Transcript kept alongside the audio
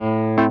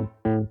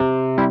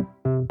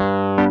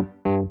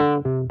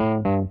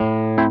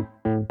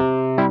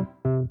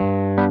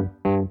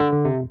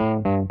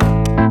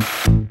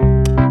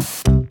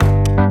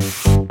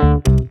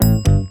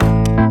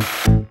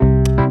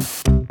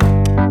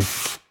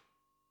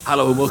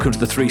Hello and welcome to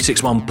the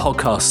 361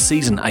 podcast,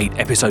 season 8,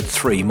 episode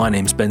 3. My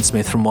name's Ben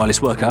Smith from Wireless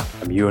Worker.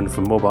 I'm Ewan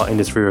from Mobile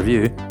Industry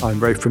Review. I'm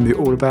Ray from the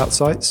All About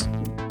sites.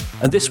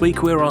 And this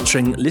week we're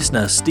answering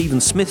listener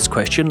Stephen Smith's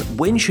question,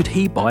 when should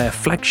he buy a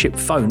flagship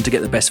phone to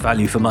get the best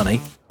value for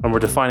money? And we're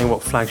defining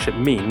what flagship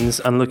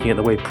means and looking at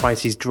the way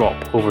prices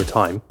drop over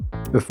time.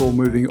 Before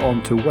moving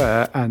on to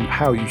where and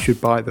how you should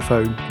buy the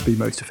phone to be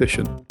most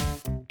efficient.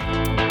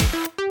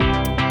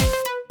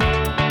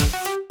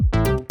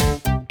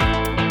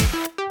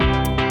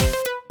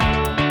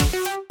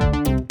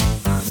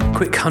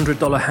 Quick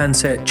 $100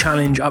 handset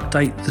challenge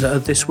update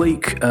this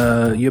week.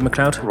 Ewan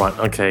McLeod? Right,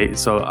 okay,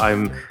 so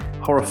I'm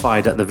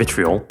horrified at the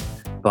vitriol,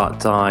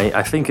 but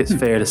I think it's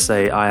fair to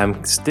say I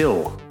am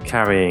still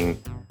carrying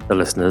the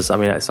listeners. I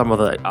mean,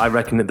 I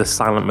reckon that the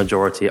silent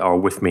majority are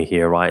with me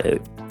here,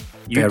 right?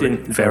 You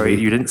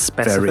didn't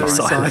specify. Very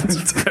silent.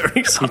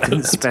 Very silent. You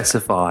didn't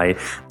specify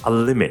a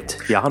limit.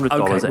 Yeah, $100.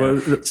 Okay,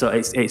 well, so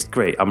it's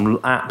great. I'm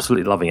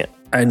absolutely loving it.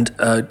 And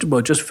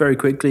just very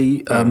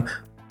quickly,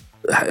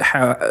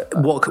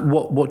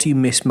 what do you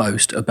miss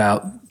most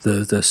about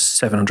the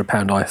 £700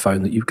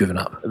 iPhone that you've given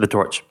up? The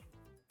torch.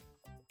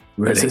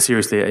 Really?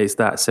 Seriously, it's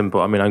that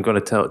simple. I mean, I'm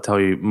going to tell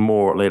you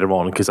more later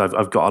on because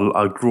I've got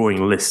a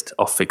growing list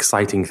of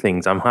exciting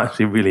things. I'm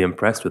actually really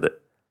impressed with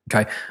it.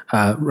 Okay,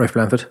 Rafe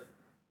Blanford.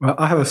 Well,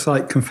 I have a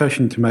slight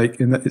confession to make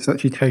in that it's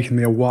actually taken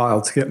me a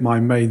while to get my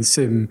main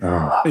SIM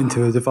into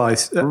the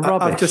device.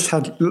 I've just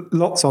had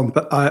lots on,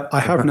 but I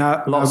have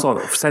now... Lots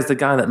on, says the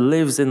guy that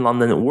lives in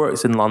London,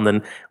 works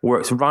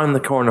round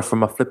the corner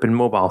from a flipping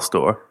mobile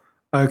store.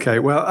 Okay,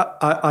 well,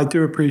 I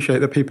do appreciate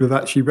that people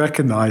have actually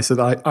recognised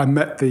that I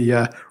met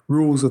the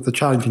rules of the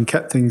challenge and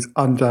kept things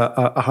under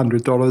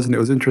 $100. And it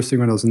was interesting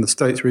when I was in the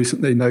States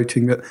recently,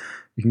 noting that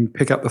you can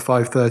pick up the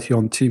 530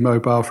 on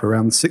T-Mobile for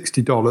around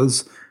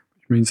 $60,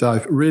 means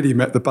I've really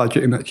met the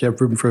budget and actually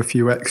have room for a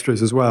few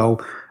extras as well.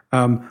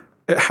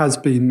 It has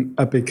been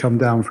a big come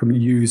down from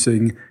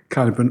using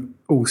kind of an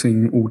all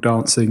singing, all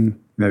dancing,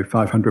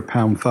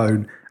 £500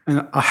 phone.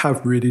 And I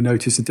have really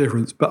noticed a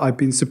difference, but I've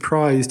been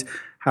surprised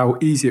how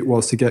easy it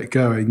was to get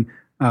going.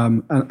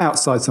 And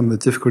outside some of the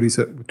difficulties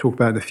that we'll talk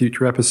about in a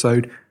future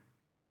episode,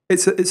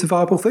 it's a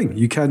viable thing.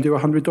 You can do a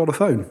 $100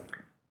 phone.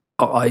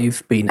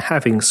 I've been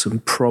having some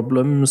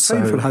problems.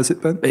 Painful, has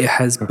it been? It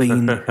has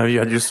been. Have you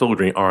had your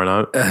soldering iron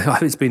out?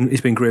 It's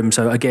been grim.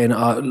 So again,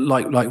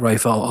 like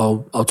Rafe,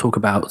 I'll talk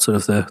about sort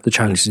of the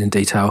challenges in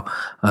detail.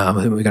 I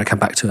think we're going to come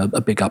back to a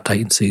big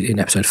update and see in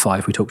episode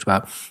 5 we talked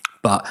about.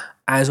 But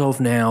as of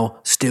now,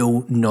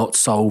 still not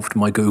solved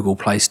my Google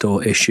Play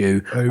Store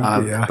issue.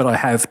 But I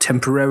have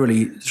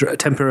temporarily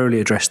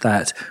addressed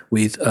that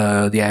with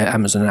the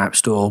Amazon App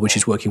Store, which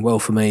is working well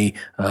for me.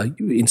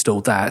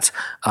 Installed that.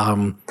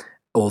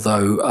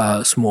 Although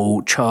a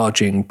small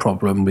charging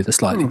problem with a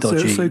slightly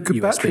dodgy so good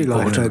USB battery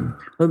life port.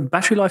 then?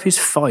 Battery life is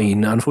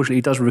fine. Unfortunately,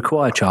 it does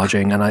require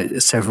charging,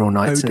 and several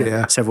nights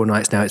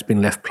now it's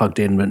been left plugged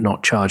in but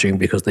not charging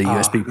because the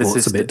USB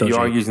port's a bit dodgy. You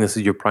are using this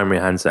as your primary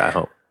handset at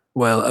home?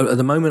 Well, at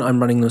the moment, I'm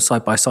running them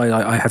side by side.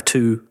 I have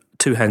two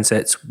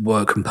handsets,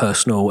 work and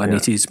personal, and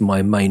it is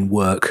my main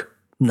work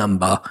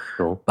number.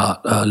 Cool.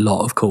 But a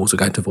lot of calls are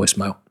going to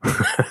voicemail.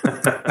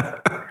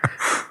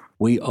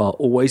 We are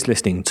always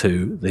listening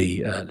to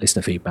the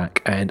listener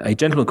feedback, and a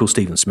gentleman called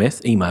Stephen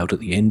Smith emailed at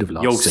the end of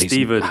last season.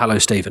 Stephen. Hello,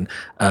 Stephen.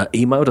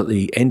 Emailed at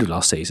the end of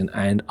last season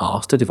and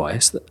asked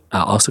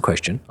a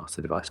question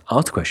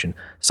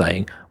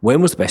saying,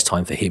 when was the best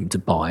time for him to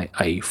buy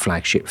a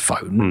flagship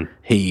phone?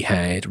 He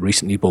had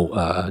recently bought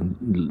a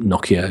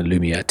Nokia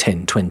Lumia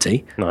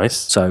 1020. Nice.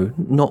 So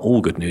not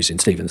all good news in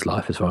Stephen's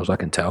life, as far as I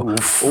can tell.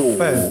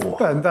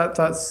 Ben,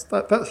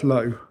 that's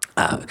low.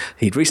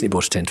 He'd recently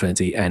bought a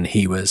 1020, and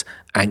he was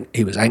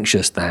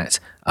anxious that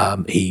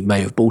he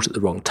may have bought at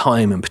the wrong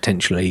time and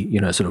potentially,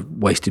 sort of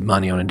wasted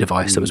money on a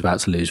device that was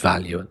about to lose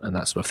value and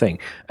that sort of thing.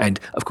 And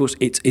of course,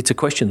 it's a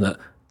question that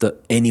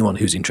anyone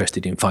who's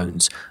interested in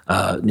phones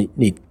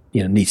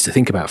needs to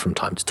think about from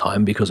time to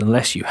time, because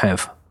unless you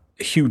have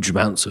huge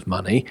amounts of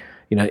money,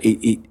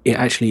 it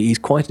actually is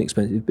quite an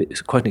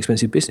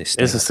expensive business.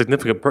 It's a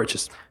significant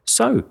purchase.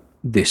 So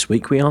this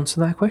week we answer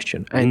that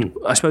question, and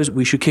I suppose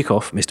we should kick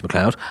off, Mr.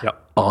 McLeod,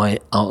 by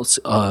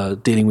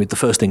dealing with the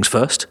first things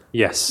first.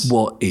 Yes.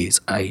 What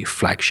is a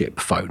flagship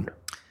phone?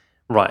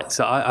 Right.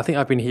 So I think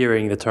I've been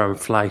hearing the term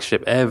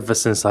flagship ever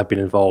since I've been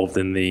involved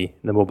in the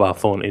mobile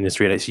phone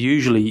industry, and it's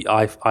usually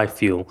I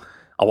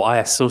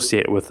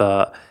associate with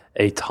a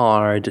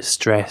tired,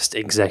 stressed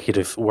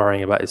executive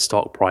worrying about his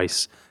stock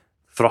price,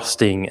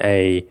 thrusting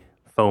a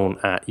phone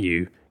at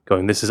you,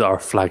 going, this is our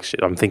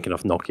flagship. I'm thinking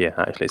of Nokia,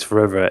 actually. It's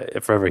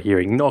forever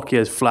hearing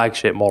Nokia's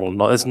flagship model.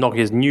 No, it's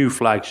Nokia's new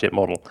flagship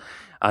model.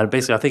 And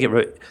basically, I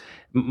think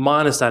my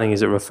understanding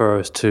is it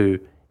refers to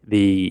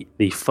the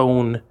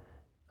phone,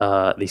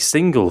 the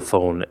single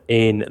phone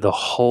in the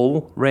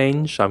whole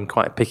range. I'm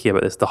quite picky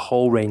about this. The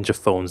whole range of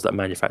phones that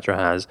manufacturer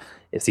has.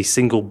 It's the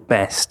single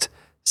best,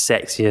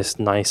 sexiest,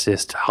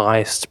 nicest,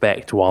 highest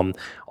spec one.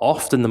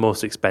 Often the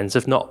most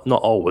expensive. Not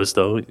always,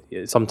 though.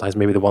 Sometimes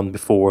maybe the one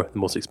before the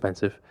most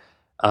expensive.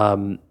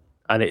 And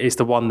and it's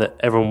the one that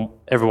everyone,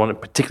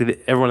 particularly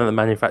everyone in the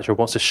manufacturer,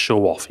 wants to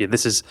show off. Yeah,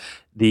 this is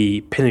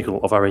the pinnacle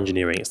of our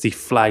engineering. It's the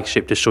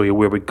flagship to show you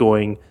where we're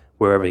going,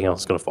 where everything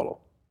else is going to follow.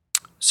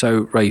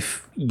 So,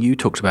 Rafe, you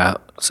talked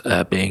about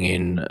being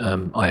in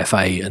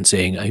IFA and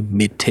seeing a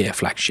mid-tier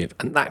flagship,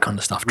 and that kind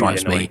of stuff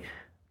drives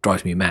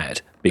me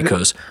mad,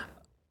 because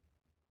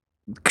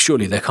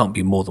surely there can't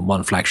be more than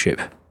one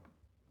flagship.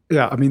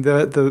 Yeah, I mean,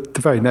 the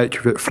very nature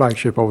of it,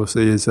 flagship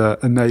obviously is a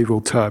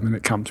naval term, and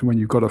it comes from when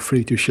you've got a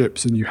fleet of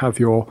ships and you have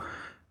your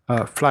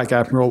flag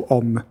admiral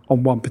on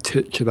one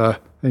particular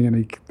thing,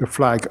 and the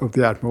flag of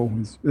the admiral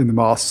is in the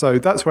mast. So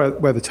that's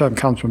where the term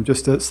comes from.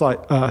 Just a slight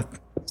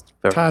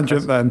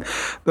tangent then,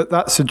 but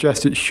that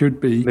suggests it should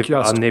be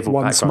just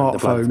one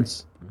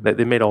smartphone.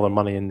 They made all their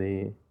money in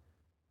the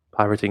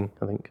pirating,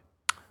 I think.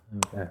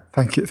 Yeah.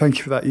 Thank you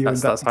for that, Ewan.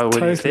 That's how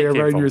totally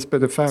erroneous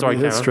bit of family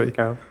history.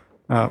 Carol.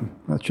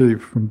 Actually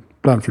from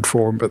Blandford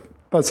Forum, but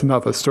that's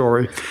another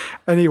story.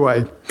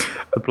 Anyway,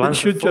 it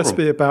should just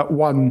be about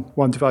one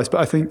device, but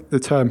I think the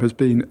term has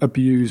been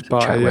abused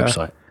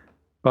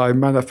by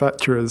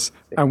manufacturers,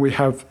 and we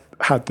have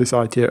had this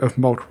idea of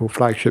multiple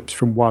flagships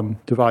from one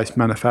device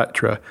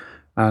manufacturer,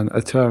 and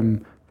a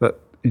term that,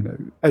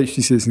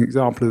 HTC is an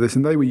example of this,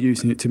 and they were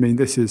using it to mean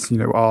this is,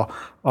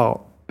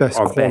 our best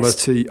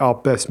quality, our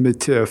best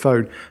mid-tier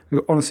phone.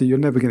 Honestly, you're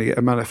never going to get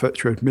a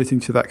manufacturer admitting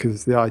to that, because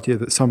it's the idea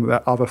that some of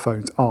their other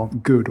phones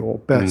aren't good or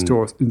best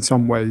or in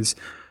some ways.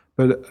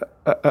 But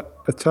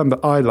a term that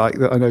I like,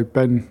 that I know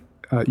Ben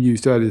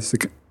used earlier, is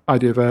the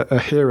idea of a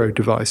hero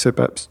device. So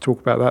perhaps talk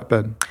about that,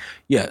 Ben.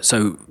 Yeah,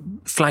 so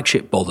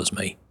flagship bothers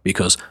me,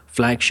 because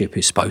flagship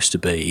is supposed to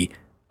be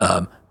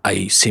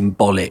a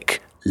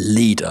symbolic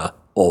leader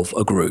of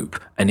a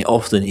group, and it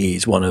often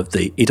is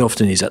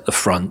at the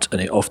front,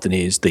 and it often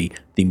is the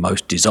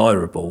most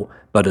desirable.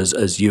 But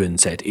as Ewan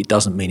said, it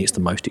doesn't mean it's the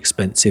most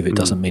expensive, it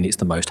doesn't mean it's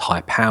the most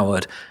high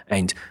powered,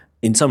 and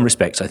in some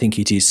respects I think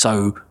it is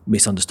so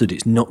misunderstood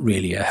it's not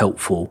really a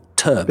helpful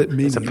term.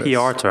 It's a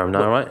PR term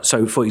now, right?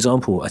 So for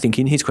example, I think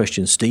in his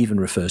question Stephen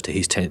refers to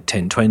his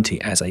 1020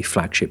 as a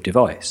flagship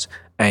device,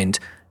 and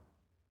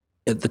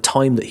at the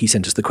time that he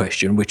sent us the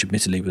question, which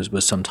admittedly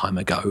was some time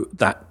ago,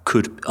 that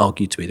could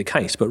argue to be the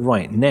case. But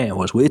right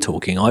now, as we're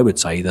talking, I would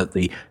say that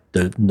the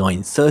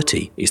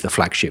 930 is the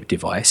flagship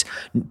device,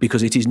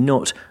 because it is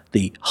not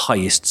the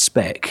highest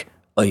spec,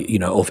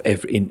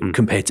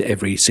 compared to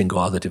every single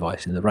other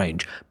device in the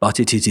range, but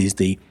it is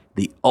the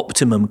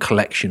optimum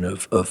collection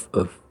of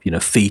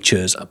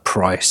features,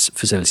 price,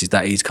 facilities.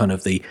 That is kind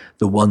of the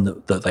one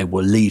that they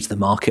will lead the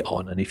market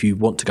on. And if you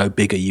want to go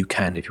bigger, you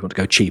can. If you want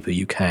to go cheaper,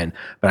 you can.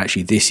 But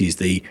actually, this is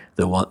the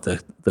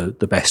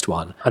the best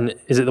one. And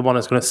is it the one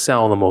that's going to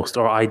sell the most,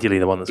 or ideally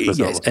the one that's going to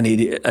sell the most?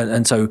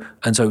 Yes,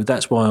 and so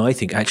that's why I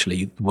think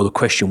actually, the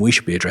question we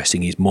should be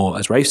addressing is more,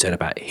 as Rafe said,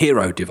 about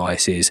hero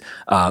devices.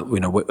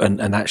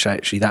 And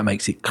actually that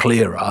makes it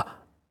clearer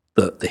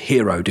that the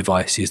hero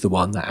device is the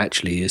one that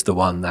actually is the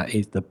one that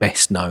is the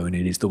best known.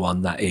 It is the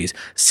one that is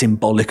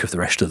symbolic of the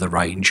rest of the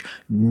range,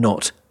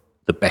 not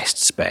the best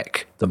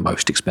spec, the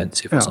most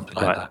expensive, or something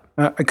like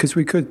that. Because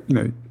we could,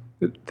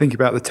 think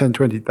about the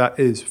 1020. That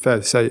is fair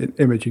to say an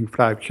imaging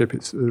flagship.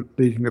 It's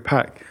leading the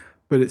pack,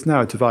 but it's now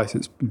a device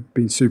that's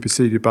been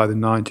superseded by the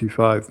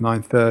 925,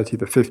 930,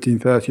 the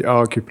 1530,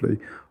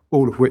 arguably,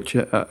 all of which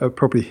are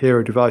probably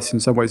hero devices in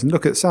some ways. And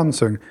look at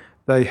Samsung;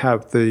 they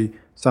have the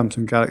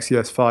Samsung Galaxy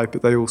S5,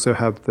 but they also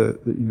have the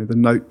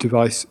Note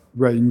device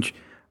range,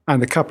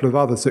 and a couple of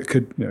others that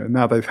could,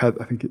 now they've had,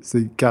 I think it's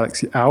the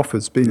Galaxy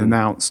Alpha's been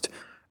announced.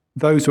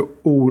 Those are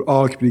all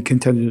arguably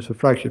contenders for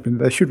flagship,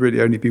 and there should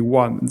really only be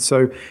one. And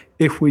so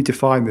if we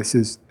define this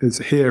as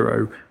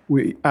hero,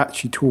 we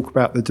actually talk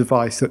about the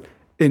device that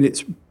in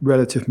its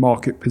relative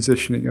market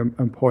positioning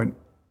and point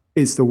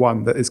is the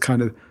one that is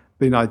kind of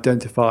been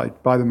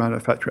identified by the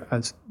manufacturer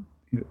as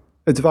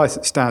a device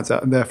that stands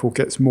out and therefore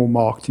gets more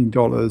marketing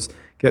dollars,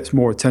 gets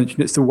more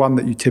attention. It's the one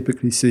that you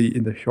typically see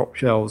in the shop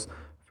shelves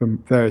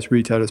from various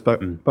retailers,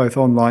 both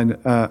online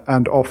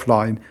and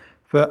offline.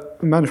 For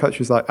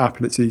manufacturers like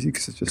Apple, it's easy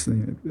because it's just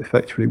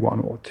effectively one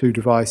or two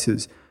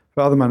devices.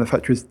 For other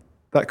manufacturers,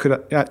 that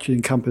could actually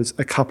encompass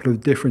a couple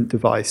of different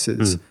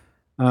devices.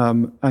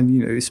 And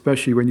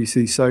especially when you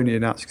see Sony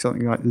announcing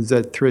something like the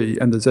Z3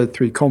 and the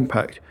Z3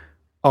 Compact,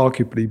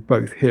 arguably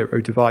both hero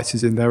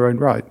devices in their own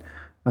right.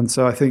 And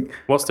so I think...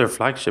 What's their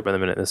flagship in a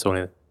minute, this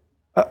Sony?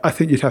 I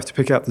think you'd have to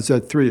pick out the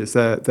Z3 as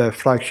their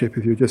flagship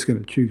if you're just going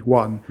to choose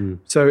one.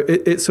 So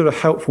it's sort of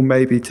helpful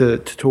maybe to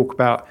talk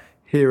about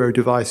hero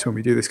device when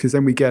we do this, because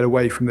then we get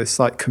away from this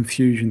slight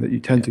confusion that you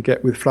tend to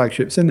get with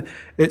flagships. And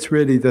it's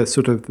really the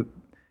sort of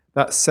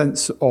that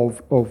sense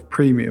of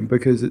premium,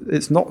 because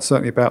it's not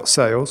certainly about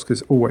sales,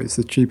 because always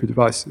the cheaper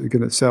devices are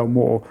going to sell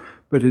more,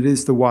 but it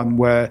is the one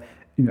where,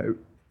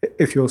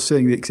 if you're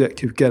seeing the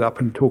executive get up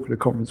and talk at a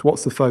conference,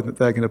 what's the phone that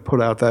they're going to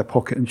pull out of their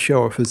pocket and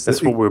show off as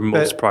that's what we're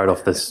most proud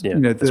of this the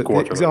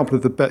example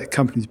of the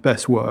company's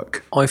best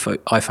work.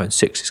 iPhone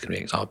 6 is going to be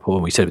an example,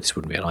 and we said this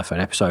wouldn't be an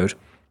iPhone episode.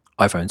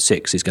 iPhone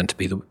 6 is going to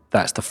be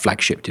that's the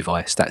flagship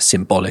device. That's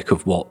symbolic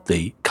of what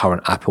the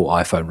current Apple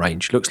iPhone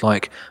range looks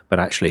like. But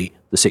actually,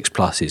 the 6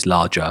 Plus is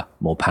larger,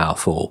 more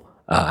powerful,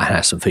 and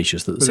has some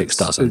features that the 6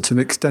 doesn't. It's an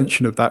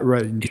extension of that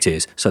range. It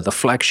is. So the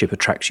flagship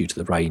attracts you to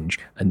the range,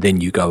 and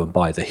then you go and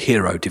buy the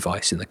hero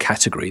device in the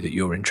category that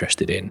you're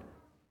interested in.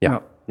 Yeah.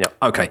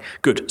 Okay,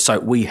 good. So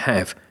we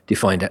have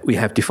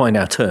defined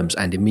our terms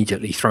and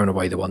immediately thrown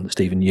away the one that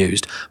Stephen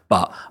used,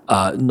 but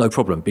no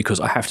problem, because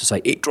I have to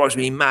say it drives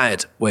me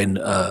mad when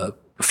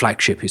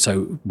flagship is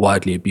so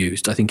widely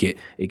abused. I think it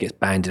gets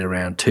bandied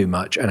around too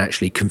much and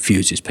actually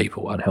confuses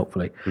people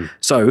unhelpfully.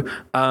 So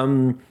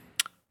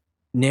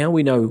now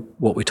we know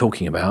what we're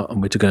talking about,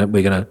 and we're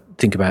going to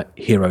think about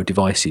hero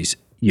devices,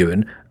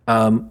 Ewan.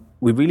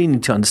 We really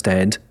need to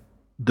understand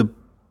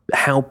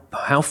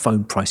how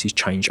phone prices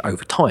change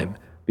over time,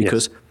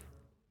 because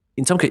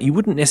in some cases you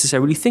wouldn't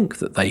necessarily think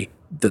that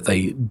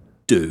they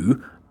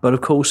do, but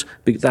of course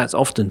that's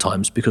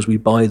oftentimes because we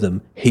buy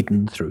them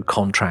hidden through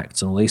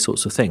contracts and all these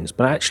sorts of things.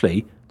 But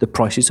actually, the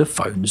prices of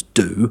phones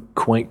do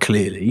quite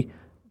clearly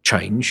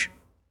change,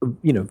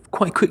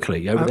 quite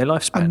quickly over their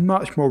lifespan, and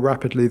much more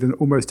rapidly than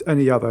almost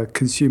any other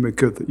consumer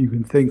good that you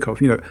can think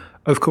of.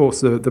 Of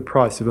course, the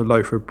price of a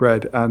loaf of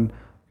bread and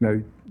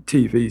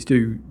TVs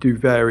do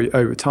vary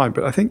over time,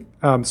 but I think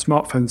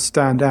smartphones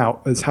stand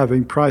out as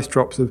having price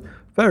drops of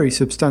very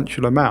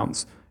substantial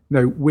amounts,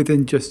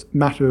 within just a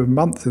matter of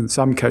months in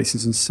some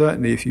cases, and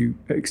certainly if you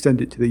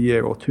extend it to the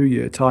year or 2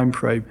 year time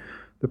frame,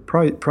 the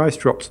price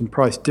drops and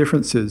price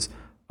differences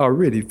are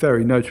really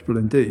very notable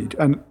indeed,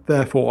 and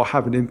therefore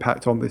have an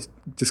impact on this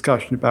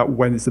discussion about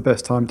when is the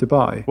best time to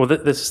buy. Well,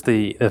 this is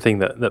the thing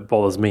that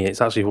bothers me.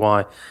 It's actually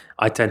why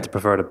I tend to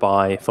prefer to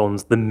buy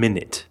phones the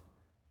minute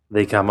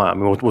they come out. I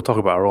mean, we'll talk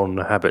about our own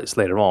habits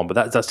later on,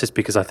 but that's just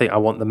because I think I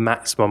want the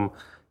maximum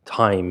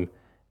time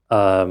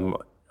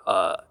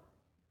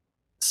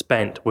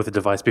spent with the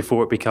device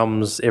before it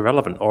becomes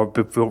irrelevant or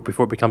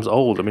before it becomes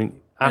old. I mean,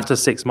 after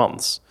 6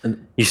 months,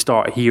 you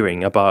start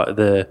hearing about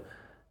the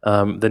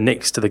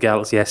nicks to the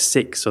Galaxy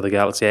S6 or the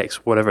Galaxy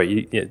X, whatever.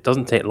 It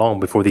doesn't take long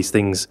before these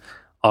things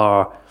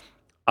are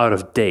out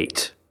of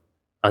date.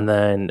 And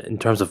then in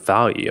terms of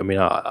value, I mean,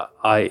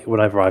 I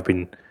whenever I've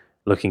been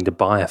looking to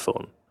buy a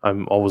phone,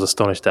 I'm always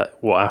astonished at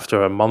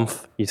after a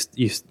month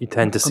you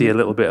tend to see a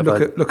little bit of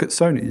look at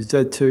Sony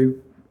Z2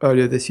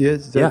 earlier this year,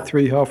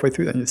 Z3 halfway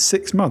through that. It's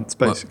 6 months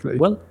basically.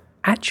 Well,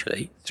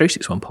 actually,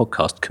 361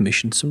 Podcast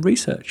commissioned some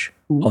research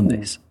on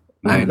this.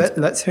 And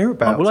let's hear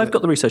about it. Well, I've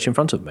got the research in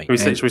front of me.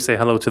 Should we say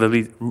hello to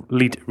the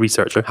lead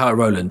researcher? Hello,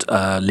 Roland,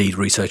 lead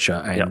researcher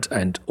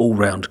and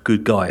all-round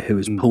good guy who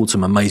has pulled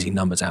some amazing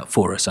numbers out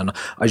for us. And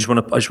I just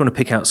want to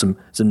pick out some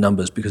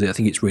numbers because I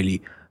think it's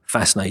really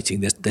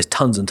fascinating. There's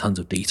tons and tons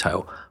of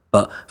detail.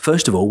 But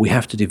first of all, we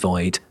have to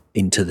divide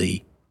into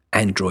the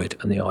Android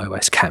and the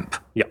iOS camp.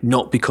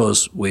 Not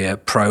because we're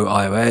pro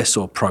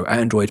iOS or pro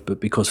Android,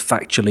 but because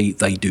factually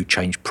they do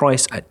change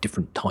price at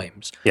different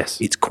times. Yes,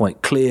 it's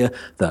quite clear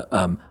that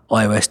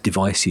iOS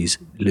devices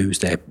lose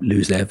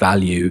their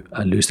value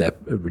and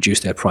reduce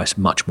their price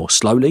much more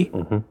slowly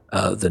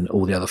than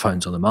all the other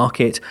phones on the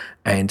market.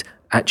 And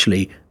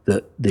actually,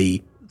 the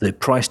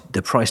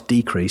price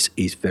decrease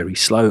is very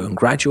slow and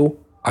gradual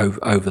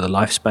over the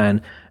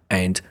lifespan.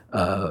 And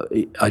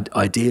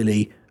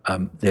ideally,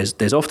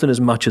 there's often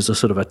as much as a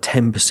sort of a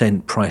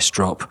 10% price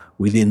drop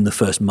within the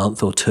first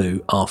month or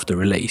two after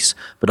release.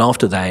 But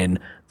after then,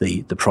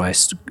 the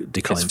price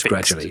declines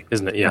gradually,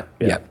 isn't it?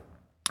 Yeah.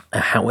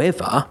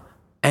 However,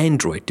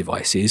 Android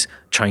devices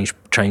change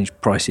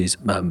prices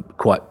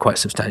quite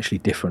substantially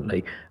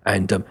differently,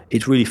 and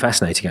it's really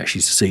fascinating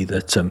actually to see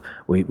that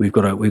we've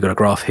got a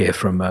graph here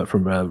from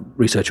a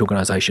research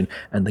organisation,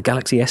 and the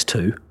Galaxy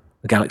S2,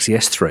 the Galaxy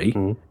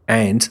S3,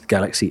 and the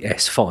Galaxy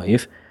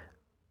S5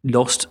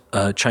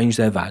 changed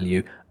their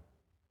value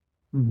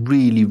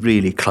really,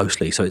 really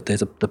closely. So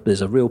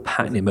there's a real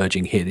pattern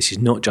emerging here. This is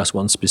not just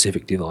one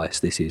specific device.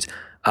 This is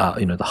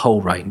the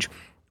whole range.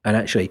 And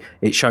actually,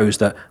 it shows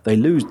that they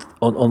lose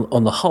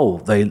on the whole.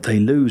 They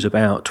lose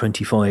about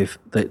 25.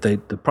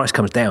 The price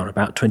comes down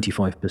about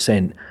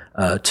 25%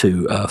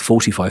 to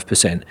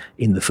 45%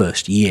 in the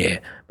first year.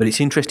 But it's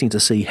interesting to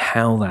see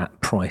how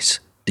that price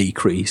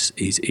decrease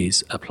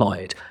is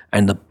applied,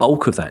 and the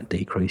bulk of that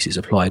decrease is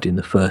applied in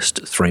the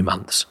first 3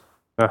 months.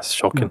 That's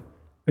shocking.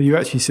 And you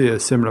actually see a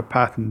similar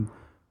pattern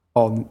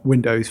on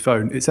Windows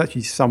Phone. It's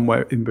actually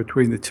somewhere in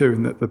between the two,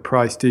 in that the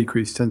price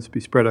decrease tends to be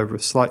spread over a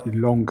slightly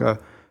longer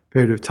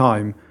period of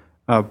time.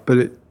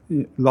 But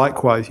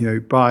likewise,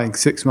 buying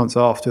 6 months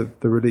after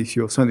the release,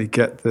 you'll certainly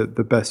get the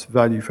best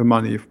value for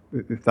money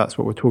if that's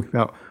what we're talking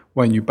about,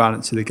 when you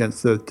balance it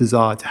against the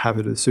desire to have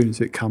it as soon as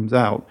it comes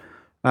out.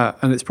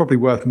 And it's probably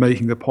worth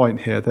making the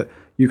point here that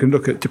you can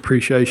look at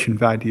depreciation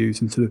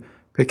values and sort of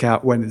pick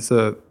out when is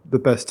the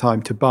best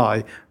time to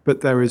buy,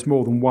 but there is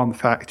more than one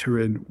factor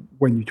in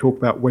when you talk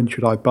about when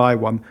should I buy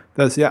one.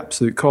 There's the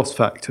absolute cost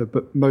factor,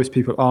 but most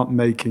people aren't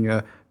making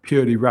a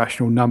purely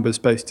rational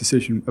numbers-based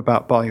decision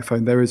about buying a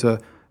phone. There is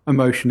a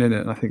emotion in it,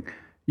 and I think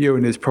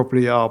Ewan is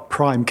probably our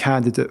prime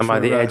candidate. Am I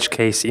the edge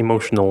case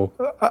emotional?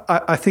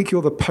 I think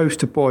you're the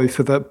poster boy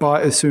for the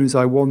buy as soon as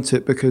I want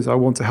it, because I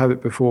want to have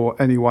it before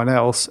anyone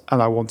else,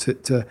 and I want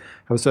it to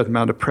have a certain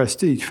amount of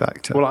prestige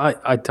factor. Well,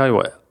 I tell you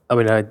what. I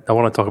mean, I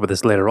want to talk about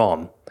this later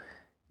on.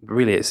 But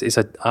really,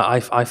 I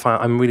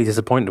find I'm really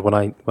disappointed when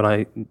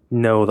I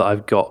know that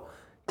I've got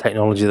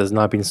technology that's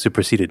now been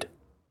superseded.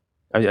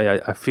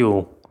 I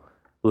feel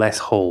less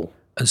whole.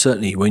 And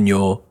certainly when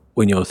you're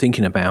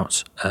thinking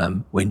about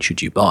when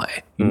should you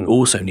buy, you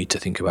also need to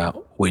think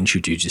about when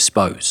should you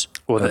dispose.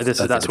 Well,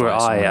 that's where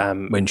I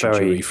am when should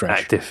very you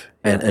refresh. Active.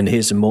 And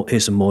here's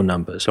some more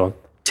numbers. Go on.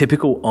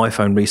 Typical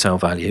iPhone resale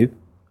value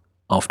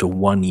after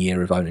 1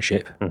 year of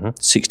ownership,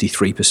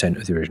 63%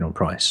 of the original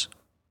price.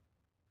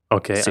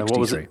 Okay, 63. and what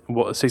was it?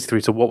 What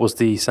 63? So what was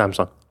the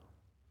Samsung?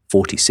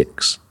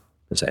 46%.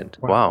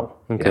 Wow.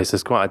 Okay, so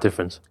it's quite a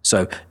difference.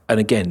 So, and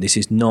again, this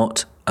is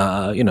not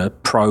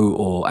pro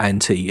or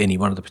anti any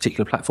one of the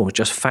particular platforms.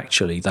 Just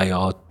factually, they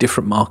are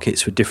different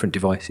markets for different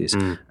devices.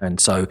 And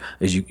so,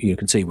 as you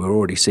can see, we're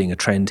already seeing a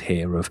trend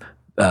here of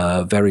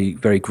very,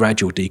 very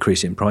gradual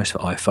decrease in price for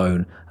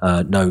iPhone.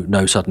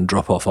 No sudden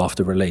drop off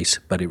after release,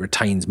 but it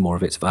retains more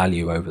of its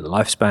value over the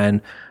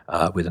lifespan.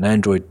 With an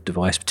Android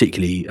device,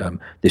 particularly,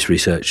 this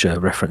research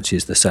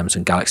references the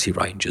Samsung Galaxy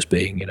range as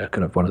being,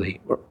 kind of one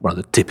of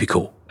the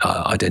typical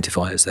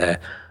identifiers there.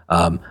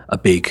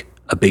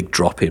 A big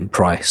drop in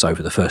price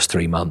over the first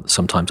 3 months,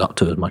 sometimes up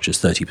to as much as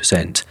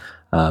 30%,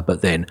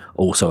 but then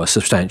also a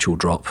substantial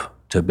drop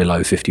to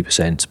below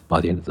 50% by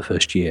the end of the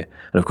first year.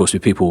 And of course,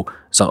 with people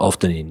so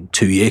often in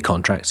 2-year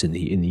contracts in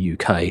the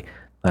UK,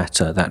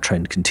 that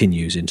trend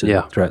continues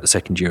throughout the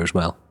second year as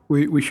well.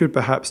 We should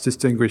perhaps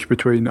distinguish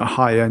between a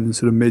high-end and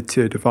sort of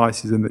mid-tier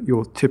devices, and that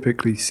you'll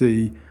typically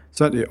see,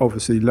 certainly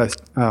obviously less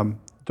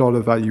dollar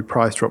value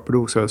price drop, but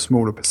also a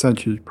smaller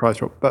percentage price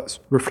drop. That's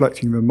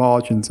reflecting the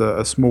margins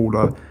are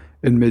smaller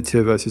in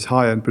mid-tier versus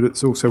high-end, but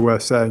it's also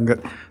worth saying that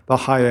the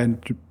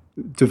high-end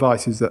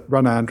devices that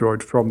run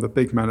Android from the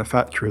big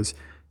manufacturers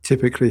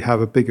typically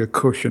have a bigger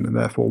cushion and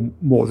therefore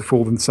more to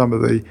fall than some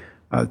of the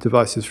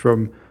devices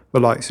from the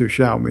likes of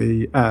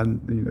Xiaomi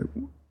and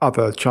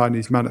other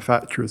Chinese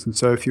manufacturers. And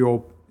so if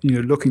you're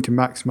looking to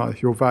maximize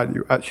your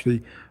value,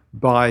 actually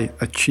buy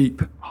a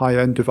cheap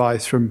high-end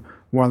device from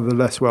one of the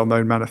less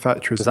well-known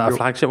manufacturers. Is that a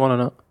flagship one or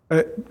not?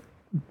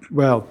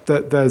 Well,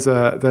 there's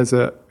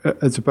a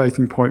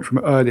debating point from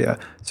earlier.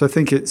 So I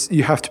think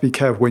you have to be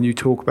careful when you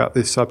talk about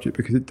this subject,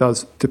 because it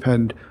does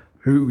depend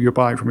who you're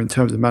buying from in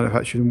terms of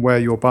manufacturers and where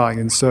you're buying.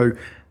 And so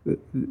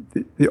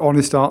the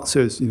honest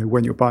answer is,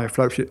 when you're buying a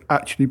flagship,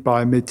 actually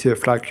buy a mid-tier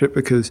flagship,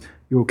 because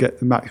you'll get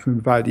the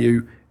maximum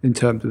value in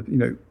terms of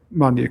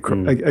money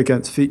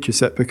against feature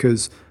set,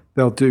 because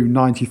they'll do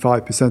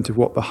 95% of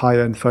what the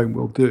high-end phone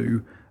will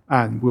do,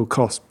 and will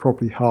cost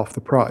probably half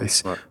the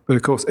price. Right. But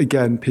of course,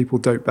 again, people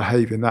don't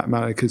behave in that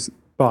manner, because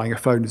buying a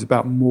phone is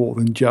about more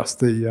than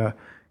just the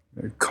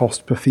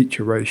cost per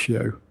feature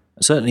ratio.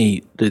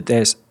 Certainly,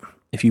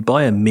 if you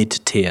buy a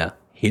mid-tier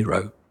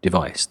hero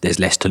device, there's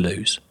less to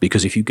lose,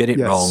 because if you get it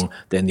wrong,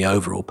 then the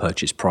overall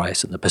purchase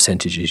price and the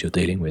percentages you're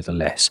dealing with are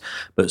less.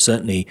 But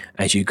certainly,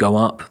 as you go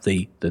up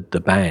the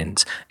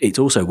bands, it's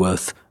also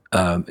worth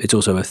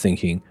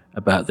thinking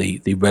about the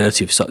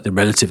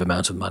relative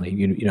amount of money.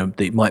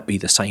 It might be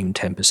the same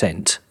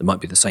 10%, it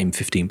might be the same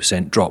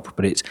 15% drop,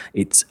 but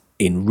it's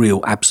in real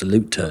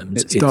absolute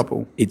terms, it's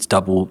double. It's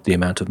double the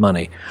amount of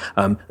money.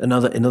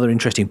 Another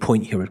interesting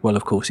point here as well,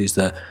 of course, is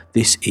that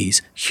this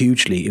is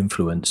hugely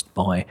influenced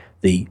by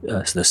the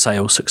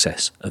sales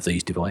success of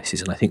these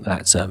devices, and I think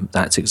that's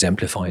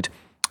exemplified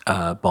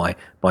by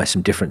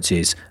some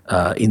differences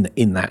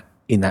in that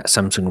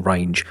Samsung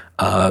range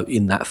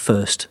in that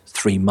first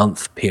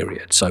 3-month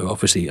period. So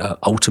obviously,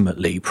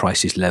 ultimately,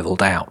 prices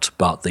leveled out,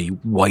 but the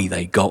way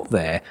they got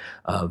there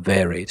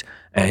varied.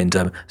 And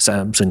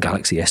Samsung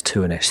Galaxy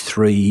S2 and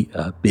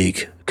S3,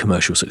 big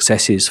commercial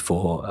successes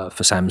for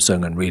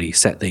Samsung, and really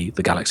set the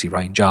Galaxy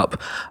range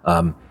up.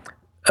 Where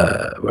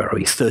are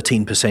we?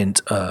 13%.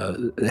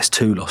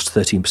 S2 lost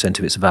 13%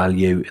 of its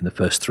value in the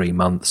first 3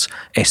 months.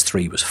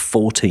 S3 was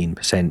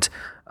 14%.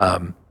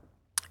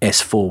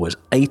 S4 was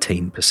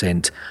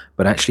 18%,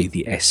 but actually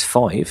the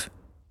S5,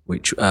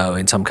 which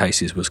in some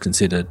cases was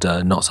considered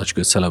not such a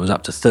good seller, was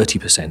up to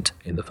 30%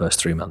 in the first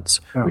 3 months,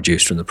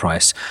 reduced from the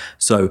price.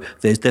 So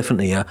there's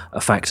definitely a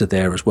factor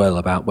there as well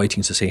about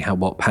waiting to see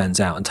what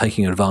pans out and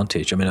taking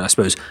advantage. I mean, I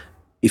suppose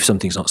if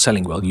something's not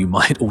selling well, you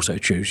might also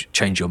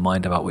change your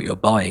mind about what you're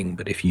buying.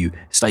 But if you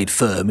stayed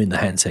firm in the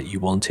handset you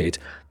wanted,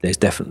 there's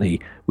definitely,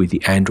 with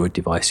the Android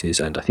devices,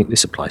 and I think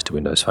this applies to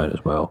Windows Phone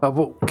as well.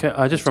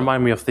 Just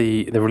remind me of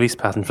the release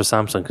pattern for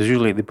Samsung, because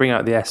usually they bring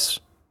out the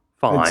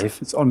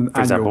S5. It's on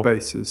an annual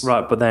basis.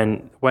 Right, but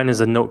then when does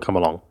the Note come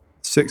along?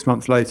 6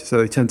 months later, so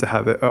they tend to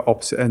have it at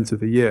opposite ends of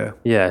the year.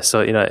 Yeah,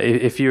 so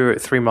if you're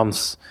 3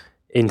 months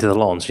into the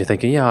launch, you're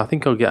thinking, I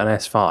think I'll get an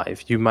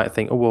S5. You might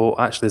think,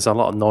 actually, there's a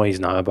lot of noise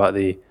now about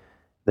the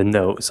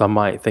Note, so I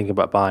might think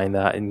about buying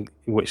that. In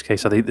which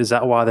case, is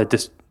that why they're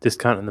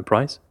discounting the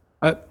price?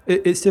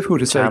 It's difficult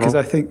to say because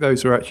I think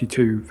those are actually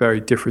two very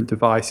different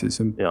devices,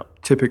 and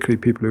typically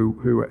people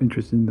who are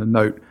interested in the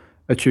Note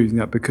are choosing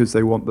that because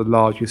they want the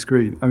larger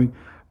screen. I mean,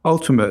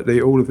 ultimately,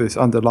 all of this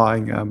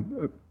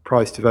underlying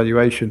price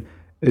devaluation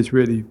is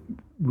really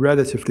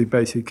relatively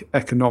basic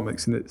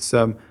economics, and it's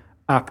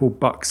Apple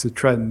bucks the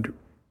trend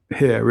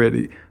here,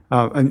 really.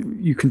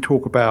 And you can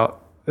talk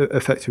about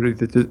effectively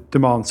the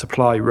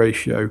demand-supply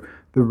ratio.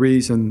 The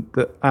reason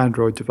that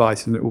Android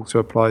devices, and it also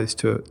applies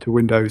to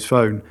Windows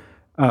Phone,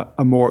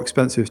 are more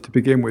expensive to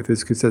begin with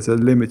is because there's a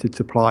limited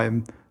supply,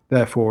 and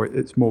therefore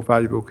it's more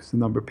valuable because the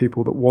number of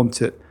people that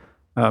want it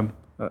are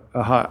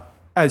higher.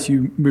 As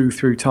you move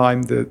through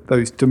time,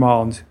 those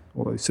demand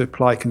or those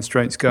supply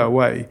constraints go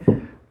away.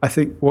 I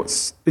think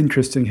what's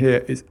interesting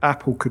here is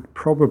Apple could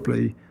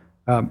probably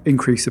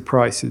increase the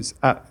prices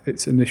at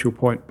its initial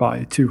point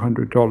by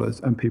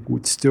 $200, and people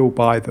would still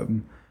buy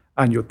them,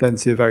 and you'll then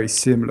see a very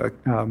similar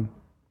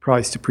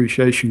price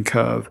depreciation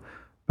curve.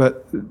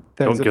 But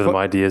don't give them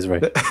ideas,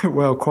 right?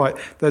 Well, quite.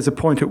 There's a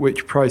point at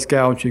which price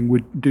gouging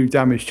would do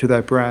damage to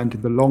their brand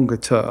in the longer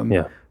term.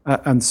 Yeah.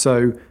 And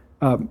so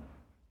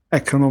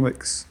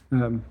economics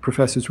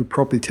professors would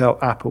probably tell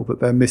Apple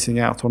that they're missing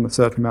out on a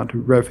certain amount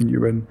of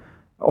revenue and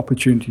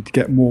opportunity to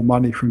get more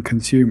money from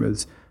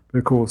consumers. But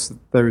of course,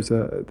 there's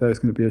going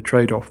to be a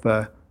trade-off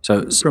there.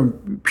 So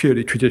from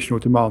purely traditional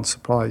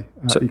demand-supply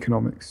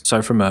economics.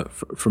 So from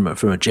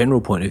a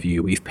general point of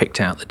view, we've picked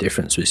out the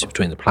differences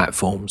between the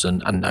platforms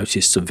and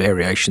noticed some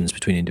variations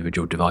between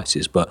individual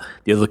devices. But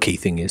the other key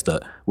thing is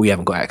that we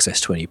haven't got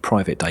access to any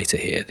private data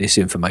here. This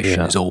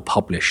information is all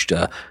published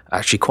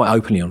actually quite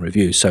openly on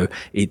reviews. So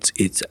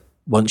it's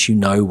once you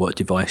know what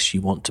device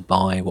you want to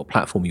buy, what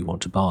platform you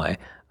want to buy,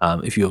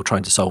 if you're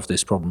trying to solve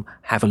this problem,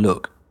 have a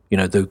look. You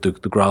know, the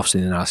graphs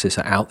and the analysis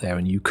are out there,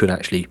 and you could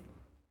actually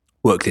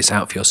work this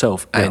out for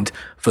yourself. And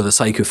for the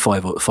sake of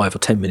 5 or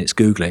 10 minutes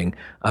Googling,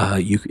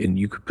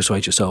 you could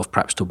persuade yourself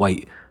perhaps to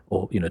wait,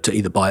 or to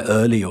either buy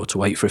early or to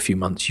wait for a few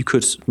months. You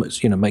could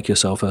make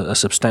yourself a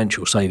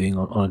substantial saving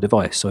on a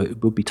device. So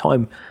it would be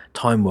time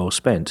well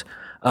spent.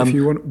 If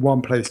you want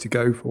one place to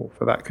go for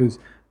that, because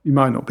you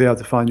might not be able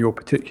to find your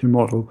particular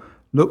model,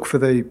 look for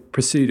the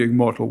preceding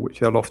model, which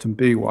there'll often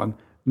be one.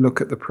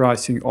 Look at the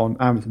pricing on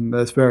Amazon.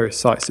 There's various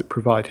sites that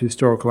provide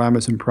historical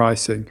Amazon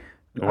pricing.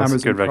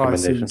 Amazon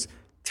pricings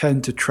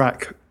tend to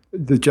track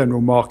the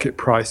general market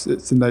price.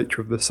 It's the nature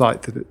of the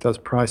site that it does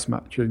price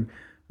matching.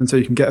 And so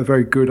you can get a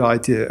very good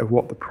idea of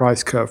what the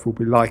price curve will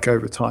be like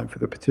over time for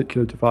the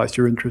particular device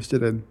you're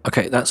interested in.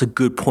 Okay, that's a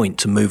good point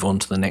to move on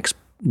to the next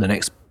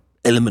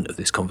element of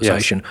this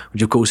conversation,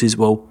 which of course is,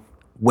 well,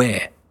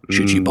 where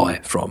should you buy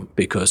it from?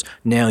 Because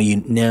now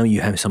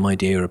you have some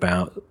idea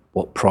about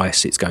what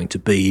price it's going to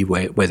be,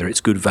 whether it's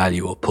good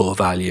value or poor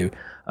value.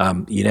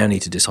 You now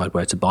need to decide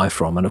where to buy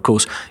from. And of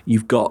course,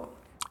 you've got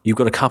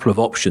a couple of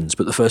options,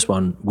 but the first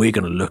one we're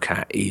going to look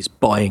at is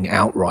buying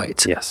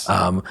outright. Yes.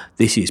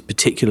 This is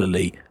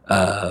particularly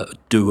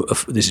doable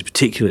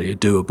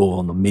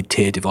on the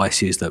mid-tier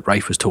devices that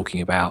Rafe was talking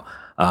about,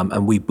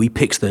 and we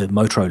picked the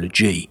Motorola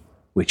G,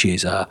 which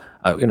is a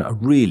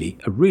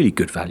really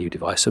good value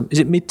device. Is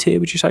it mid-tier?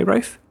 Would you say,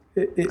 Rafe?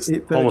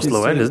 It almost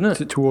low end, isn't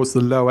it? Towards the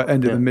lower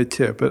end of the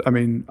mid-tier, but I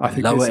mean, I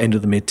think lower end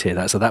of the mid-tier.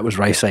 That was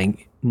Ray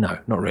saying no,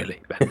 not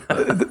really.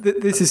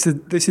 This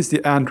is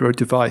the Android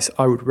device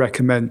I would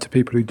recommend to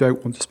people who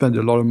don't want to spend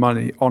a lot of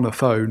money on a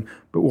phone,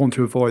 but want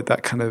to avoid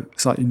that kind of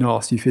slightly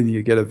nasty feeling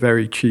you get a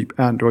very cheap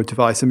Android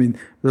device. I mean,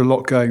 there's a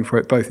lot going for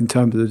it, both in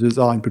terms of the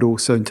design, but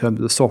also in terms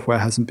of the software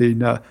hasn't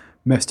been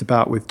messed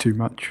about with too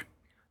much.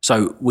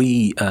 So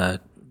we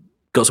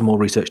got some more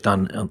research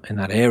done in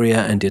that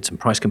area and did some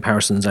price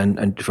comparisons.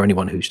 And for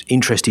anyone who's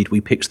interested, we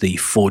picked the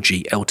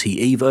 4G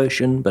LTE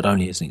version, but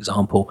only as an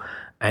example.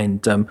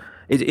 And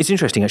it's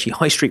interesting, actually.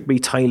 High street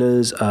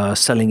retailers are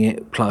selling it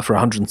for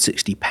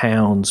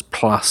 £160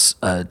 plus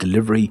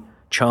delivery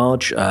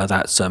charge.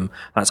 That's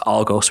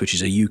Argos, which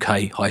is a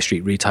UK high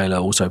street retailer,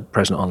 also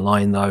present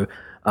online though.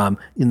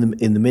 In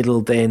the middle,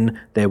 then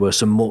there were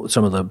some of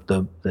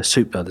the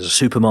super. There's a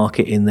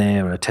supermarket in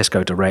there, a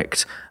Tesco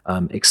Direct,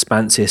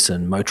 Expansys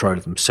and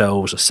Motorola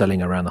themselves are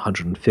selling around the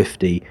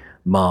 150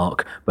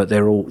 mark, but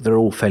they're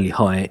all fairly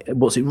high.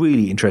 What's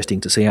really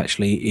interesting to see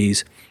actually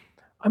is,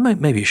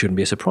 maybe it shouldn't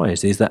be a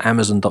surprise, is that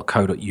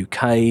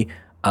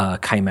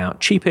Amazon.co.uk came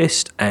out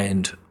cheapest,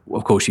 and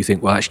of course you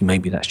think, well, actually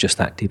maybe that's just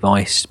that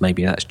device,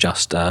 maybe that's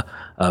just an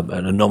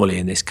anomaly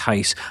in this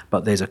case.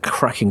 But there's a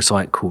cracking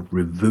site called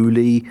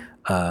Rivuli.com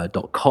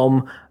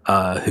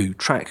who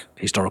track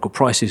historical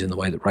prices in the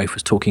way that Rafe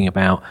was talking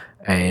about,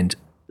 and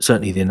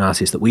certainly the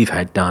analysis that we've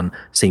had done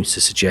seems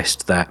to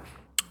suggest that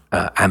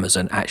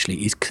Amazon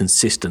actually is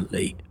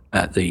consistently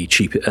at the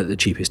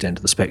cheapest end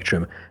of the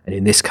spectrum. And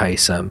in this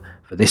case,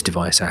 for this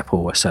device,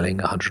 Apple are selling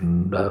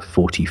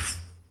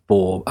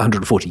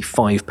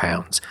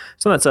 £145.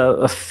 So that's a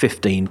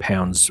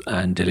 £15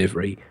 and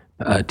delivery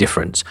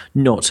difference.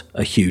 Not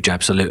a huge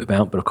absolute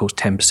amount, but of course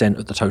 10%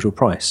 of the total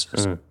price.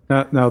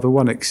 Now, the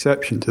one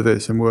exception to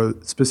this, and we're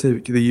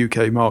specific to the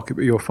UK market,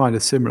 but you'll find a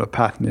similar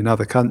pattern in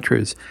other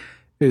countries,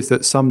 is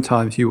that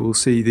sometimes you will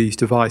see these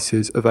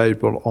devices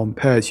available on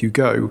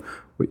pay-as-you-go,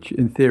 which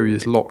in theory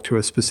is locked to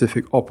a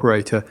specific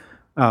operator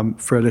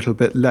for a little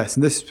bit less.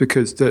 And this is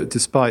because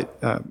despite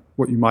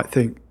what you might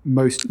think,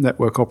 most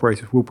network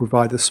operators will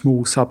provide a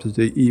small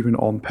subsidy even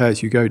on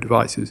pay-as-you-go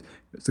devices.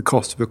 It's the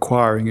cost of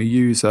acquiring a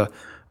user.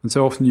 And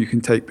so often you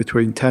can take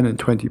between £10 and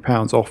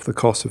 £20 off the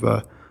cost of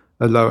a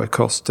lower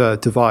cost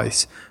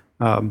device.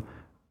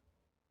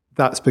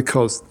 That's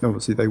because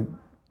obviously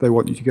they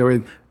want you to go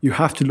in. You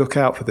have to look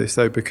out for this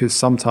though, because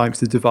sometimes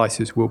the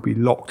devices will be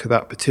locked to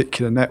that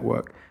particular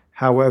network.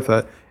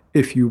 However,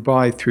 if you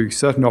buy through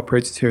certain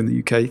operators here in the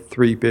UK,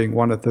 3 being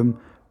one of them,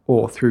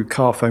 or through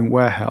Carphone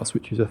Warehouse,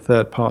 which is a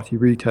third-party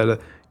retailer,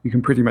 you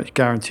can pretty much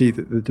guarantee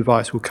that the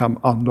device will come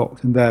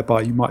unlocked, and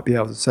thereby you might be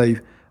able to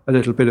save a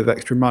little bit of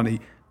extra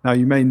money. Now,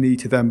 you may need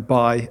to then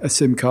buy a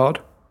SIM card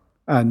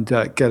and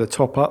get a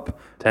top-up.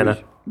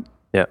 Tenner.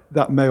 Yeah.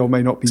 That may or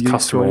may not be useful.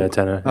 Customer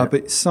tenner. Yeah.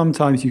 But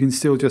sometimes you can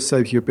still just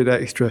save you a bit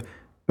extra.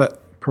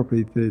 But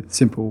probably the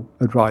simple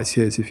advice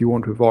here is if you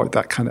want to avoid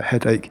that kind of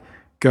headache,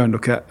 go and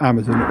look at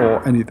Amazon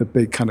or any of the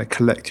big kind of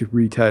collective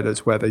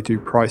retailers where they do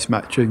price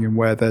matching and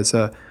where there's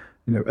a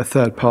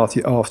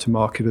third-party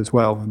aftermarket as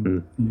well,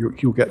 and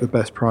you'll get the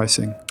best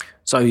pricing.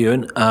 So,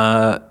 Ewan,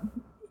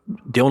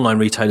 the online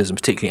retailers and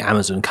particularly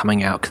Amazon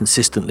coming out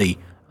consistently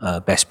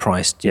best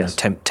priced, yes.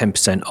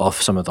 10% off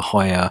some of the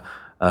higher,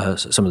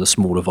 some of the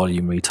smaller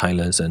volume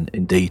retailers, and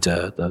indeed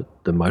the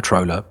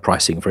Motorola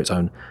pricing for its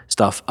own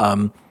stuff.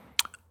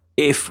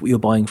 If you're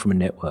buying from a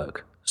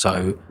network,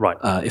 so right.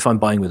 If I'm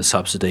buying with a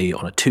subsidy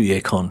on a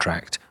 2-year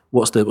contract,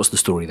 what's the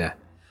story there?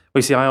 Well,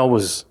 you see, I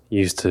always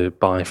used to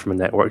buy from a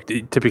network,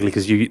 typically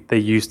because they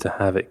used to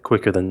have it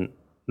quicker than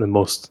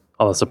most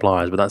other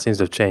suppliers, but that seems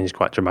to have changed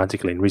quite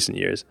dramatically in recent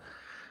years.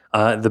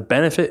 The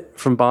benefit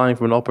from buying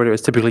from an operator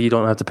is typically you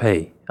don't have to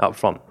pay up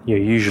front.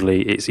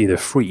 Usually it's either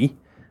free,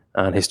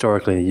 and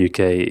historically in the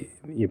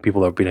UK,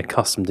 people have been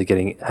accustomed to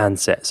getting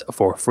handsets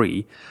for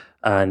free,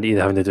 and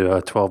either having to do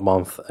a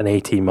 12-month, an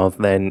 18-month,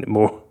 then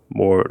more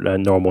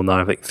normal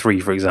now. I think 3,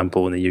 for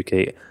example, in the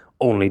UK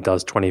only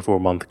does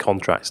 24-month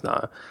contracts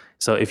now.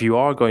 So if you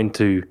are going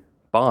to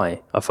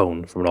buy a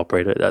phone from an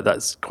operator,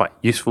 that's quite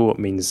useful. It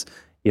means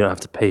you don't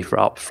have to pay for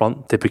it up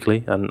front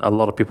typically, and a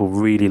lot of people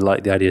really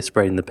like the idea of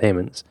spreading the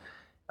payments.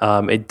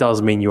 It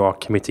does mean you are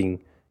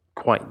committing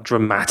quite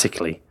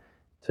dramatically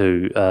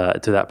to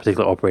that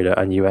particular operator,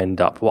 and you end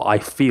up, I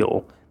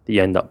feel that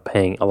you end up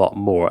paying a lot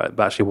more.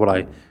 But actually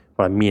what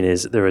I mean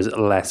is there is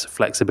less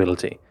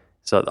flexibility.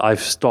 So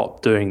I've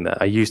stopped doing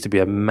that. I used to be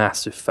a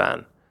massive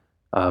fan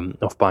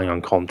of buying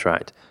on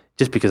contract,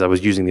 just because I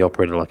was using the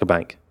operator like a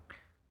bank.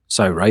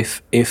 So,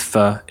 Rafe, if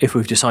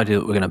we've decided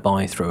that we're going to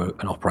buy through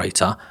an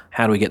operator,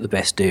 how do we get the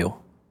best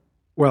deal?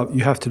 Well,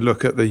 you have to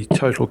look at the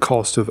total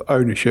cost of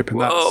ownership, and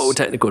that's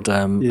technical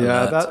term.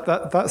 Yeah,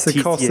 that's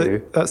the cost.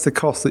 That's the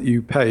cost that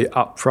you pay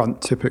up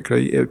front,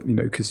 typically.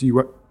 Because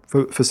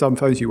for some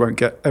phones you won't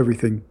get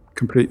everything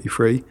completely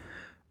free,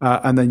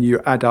 and then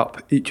you add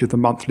up each of the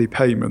monthly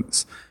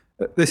payments.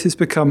 This has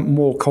become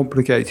more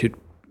complicated.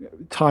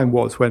 Time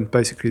was when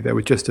basically there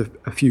were just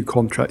a few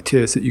contract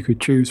tiers that you could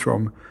choose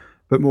from.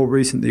 But more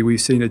recently,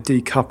 we've seen a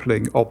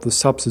decoupling of the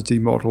subsidy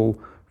model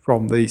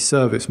from the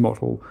service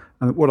model.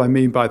 And what I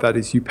mean by that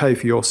is you pay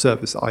for your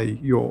service, i.e.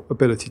 your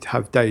ability to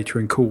have data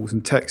and calls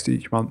and text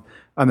each month,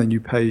 and then you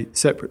pay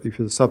separately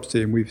for the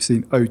subsidy. And we've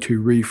seen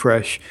O2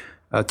 refresh.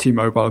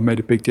 T-Mobile have made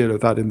a big deal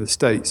of that in the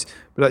States.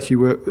 But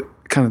actually,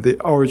 kind of the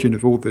origin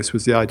of all this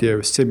was the idea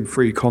of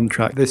SIM-free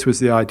contract. This was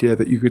the idea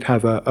that you could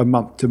have a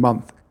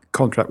month-to-month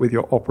contract with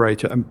your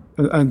operator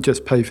and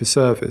just pay for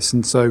service.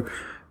 And so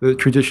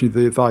traditionally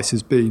the advice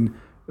has been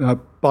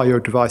buy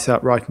your device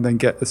outright and then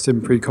get a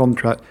SIM-free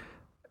contract.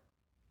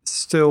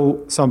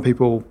 Still, some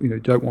people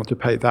don't want to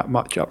pay that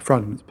much up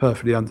front, and it's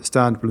perfectly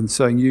understandable. And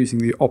so using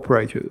the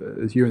operator,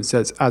 as Ewan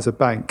says, as a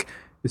bank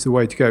is the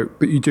way to go.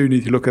 But you do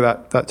need to look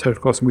at that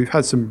total cost. And we've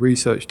had some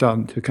research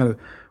done to kind of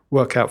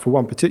work out for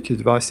one particular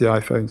device, the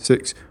iPhone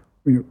 6,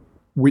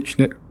 which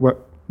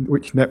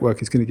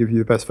network is going to give you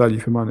the best value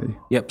for money.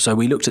 Yep, so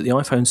we looked at the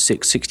iPhone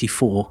 6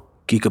 64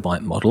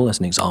 gigabyte model as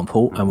an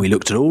example, and we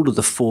looked at all of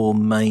the 4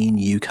 main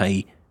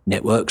UK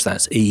networks.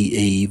 That's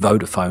EE,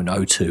 Vodafone,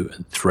 O2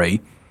 and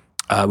 3.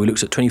 We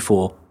looked at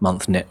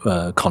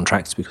 24-month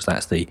contracts because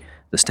that's the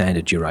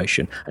standard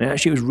duration. And it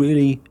actually was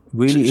really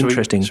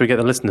interesting. Should we get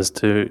the listeners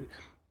to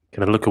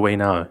kind of look away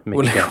now?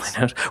 Well,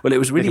 it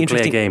was really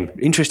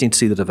interesting to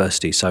see the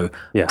diversity. So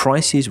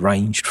prices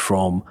ranged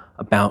from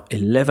about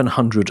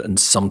 1,100 and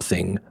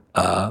something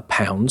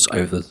pounds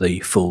over the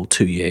full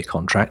 2-year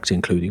contract,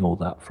 including all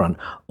that front,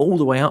 all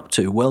the way up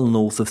to well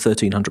north of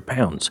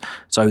 £1,300.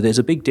 So there's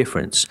a big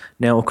difference.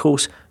 Now, of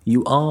course,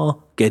 you are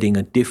getting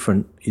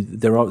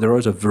there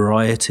is a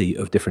variety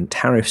of different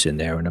tariffs in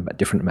there and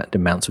different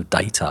amounts of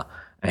data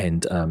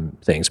and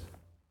things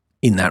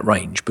in that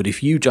range. But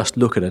if you just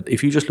look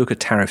at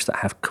tariffs that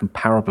have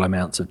comparable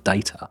amounts of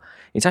data,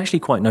 it's actually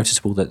quite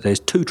noticeable that there's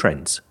 2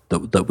 trends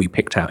that we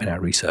picked out in our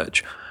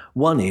research.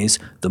 One is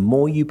the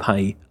more you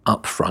pay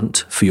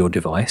upfront for your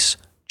device,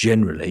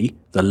 generally,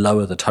 the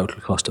lower the total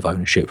cost of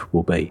ownership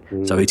will be.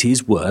 So it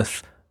is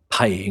worth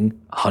paying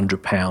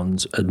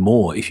 £100 and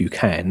more if you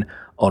can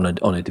on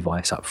a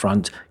device up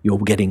front. You're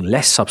getting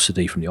less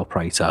subsidy from the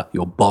operator,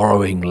 you're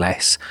borrowing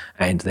less,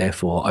 and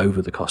therefore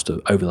over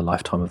the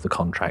lifetime of the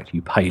contract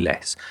you pay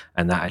less.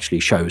 And that actually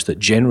shows that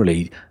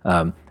generally,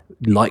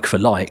 like for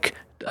like,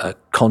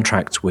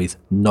 contracts with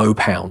no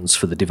pounds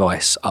for the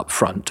device up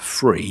front,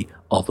 free,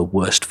 are the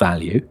worst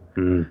value.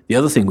 The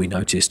other thing we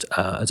noticed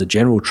as a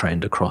general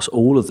trend across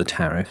all of the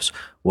tariffs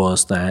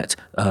was that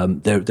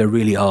there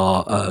really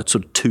are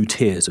sort of two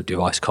tiers of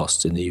device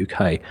costs in the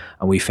UK,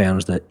 and we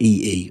found that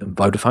EE and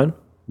Vodafone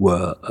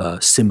were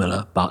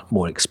similar but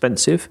more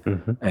expensive,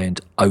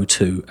 and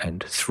O2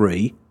 and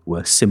 3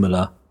 were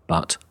similar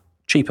but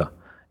cheaper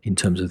in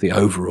terms of the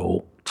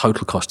overall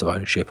total cost of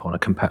ownership on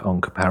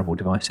comparable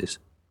devices.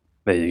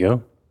 There you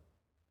go.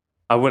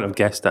 I wouldn't have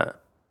guessed that.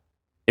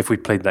 If we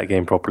played that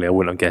game properly, I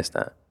wouldn't have guessed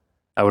that.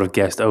 I would have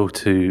guessed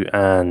O2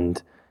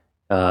 and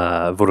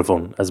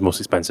Vodafone as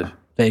most expensive.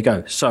 There you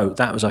go. So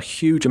that was a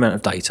huge amount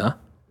of data.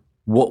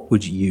 What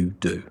would you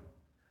do?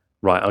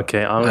 Right,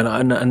 okay.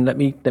 And let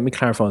me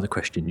clarify the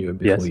question, Ewan,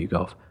 before you go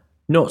off.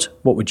 Not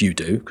what would you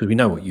do, because we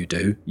know what you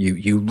do.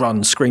 You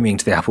run screaming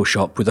to the Apple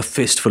shop with a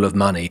fistful of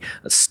money,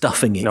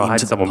 stuffing it into the pocket. I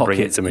had someone bring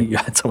it to me. You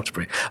had someone to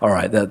bring it. All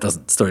right,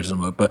 story doesn't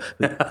work. But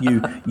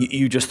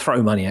you just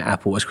throw money at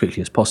Apple as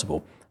quickly as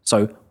possible.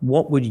 So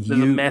what would you...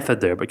 There's a method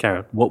there, but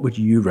Karen. What would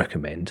you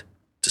recommend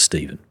to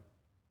Stephen?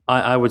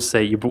 I would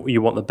say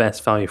you want the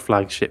best value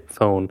flagship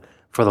phone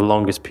for the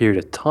longest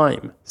period of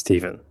time,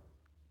 Stephen,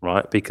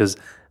 right? Because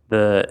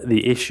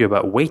the issue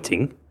about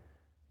waiting...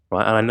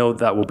 Right, and I know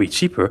that will be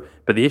cheaper,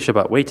 but the issue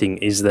about waiting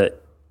is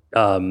that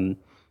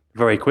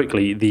very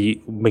quickly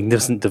the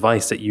magnificent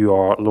device that you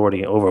are lording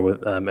it over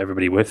with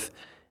everybody with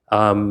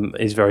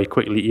is very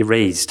quickly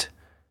erased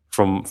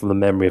from the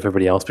memory of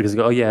everybody else, because they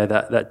go, oh yeah,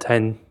 that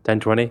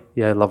 1020,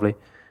 yeah, lovely,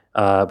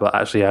 but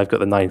actually I've got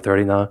the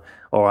 930 now,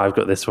 or I've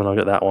got this one, I've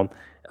got that one,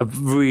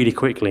 really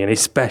quickly, and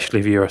especially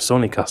if you're a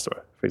Sony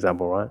customer, for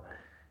example,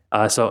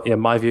 right? So yeah,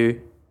 my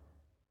view,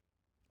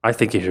 I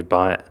think you should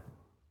buy it.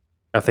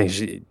 I think you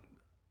should.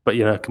 But,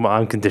 come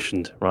on, I'm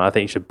conditioned, right? I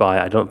think you should buy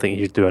it. I don't think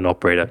you should do an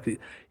operator.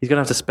 He's going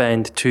to have to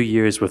spend 2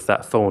 years with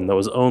that phone that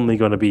was only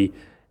going to be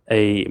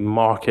a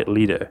market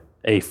leader,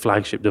 a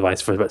flagship device,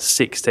 for about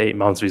 6 to 8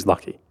 months if he's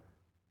lucky.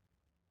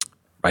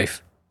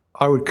 Rafe?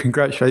 I would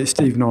congratulate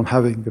Stephen on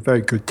having the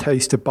very good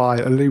taste to buy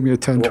a Lumia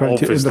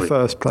 1020 in the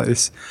first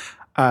place.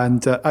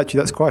 And actually,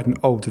 that's quite an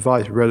old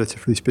device,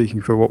 relatively speaking,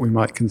 for what we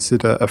might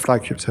consider a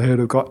flagship. So he'll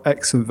have got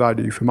excellent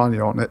value for money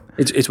on it.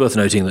 It's worth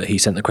noting that he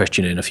sent the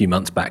question in a few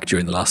months back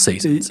during the last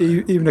season.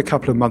 Even a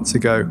couple of months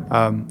ago.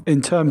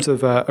 In terms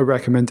of a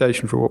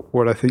recommendation for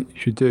what I think you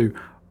should do,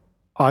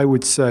 I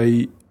would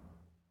say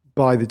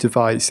buy the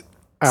device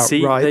outright.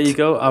 See, there you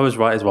go. I was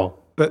right as well.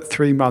 But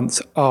 3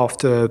 months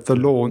after the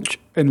launch,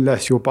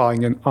 unless you're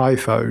buying an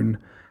iPhone.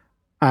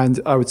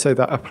 And I would say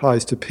that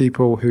applies to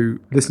people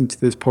who listen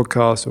to this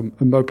podcast or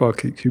Mobile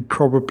Geek who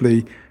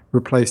probably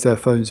replace their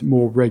phones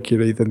more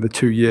regularly than the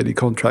 2 yearly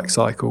contract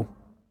cycle.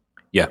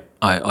 Yeah,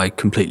 I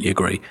completely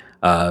agree.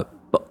 But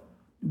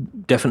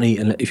definitely,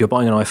 if you're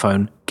buying an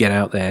iPhone, get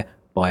out there,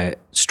 buy it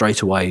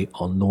straight away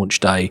on launch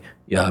day.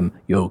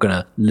 You're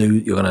gonna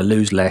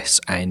lose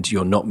less, and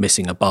you're not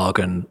missing a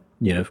bargain.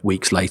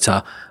 Weeks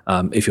later,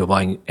 if you're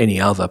buying any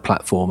other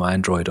platform,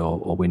 Android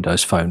or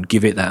Windows Phone,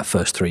 give it that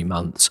first 3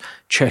 months.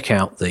 Check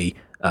out the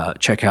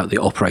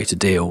operator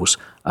deals.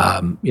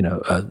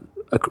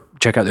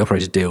 Check out the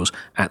operator deals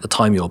at the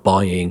time you're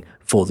buying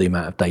for the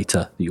amount of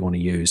data that you want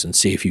to use, and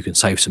see if you can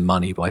save some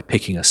money by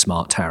picking a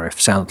smart tariff.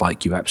 Sounds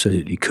like you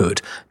absolutely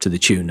could, to the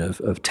tune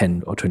of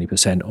 10 or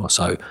 20% or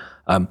so.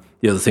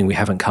 The other thing we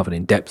haven't covered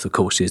in depth, of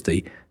course, is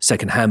the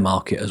second-hand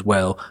market as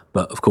well.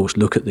 But of course,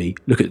 look at the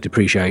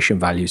depreciation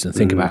values and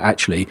think about,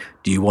 actually,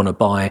 do you want to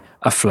buy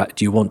a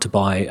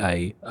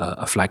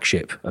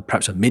flagship,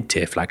 perhaps a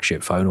mid-tier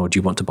flagship phone, or do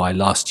you want to buy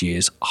last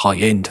year's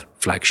high-end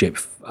flagship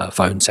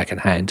phone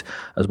second-hand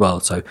as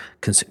well? So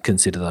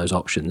consider those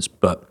options.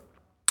 But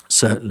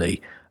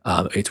certainly,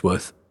 it's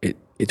worth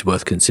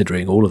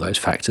considering all of those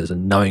factors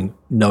and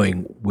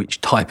knowing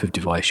which type of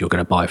device you're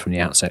going to buy from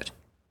the outset.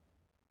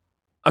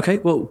 Okay,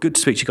 well, good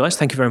to speak to you guys.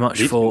 Thank you very much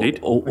for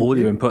all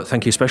your input.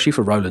 Thank you especially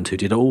for Roland, who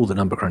did all the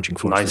number crunching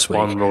for us this week.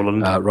 Nice one,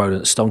 Roland.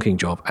 Roland, stonking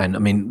job. And I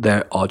mean,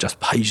 there are just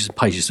pages and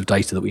pages of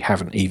data that we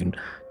haven't even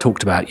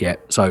talked about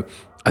yet. So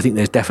I think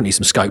there's definitely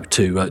some scope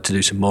to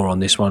do some more on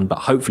this one. But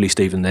hopefully,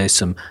 Stephen, there's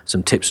some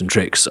tips and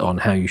tricks on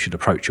how you should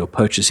approach your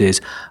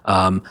purchases.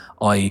 Now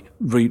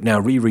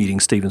rereading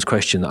Stephen's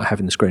question that I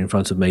have in the screen in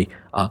front of me,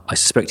 I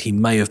suspect he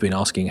may have been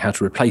asking how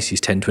to replace his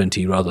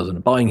 1020 rather than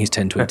buying his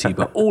 1020,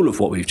 but all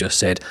of what we've just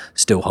said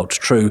still holds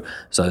true,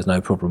 so there's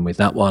no problem with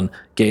that one.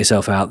 Get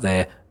yourself out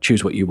there,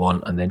 choose what you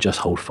want, and then just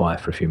hold fire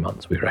for a few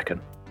months, we reckon.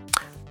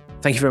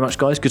 Thank you very much,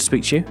 guys. Good to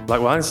speak to you.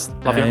 Likewise.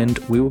 Love you. And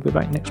we will be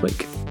back next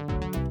week.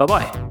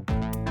 Bye-bye.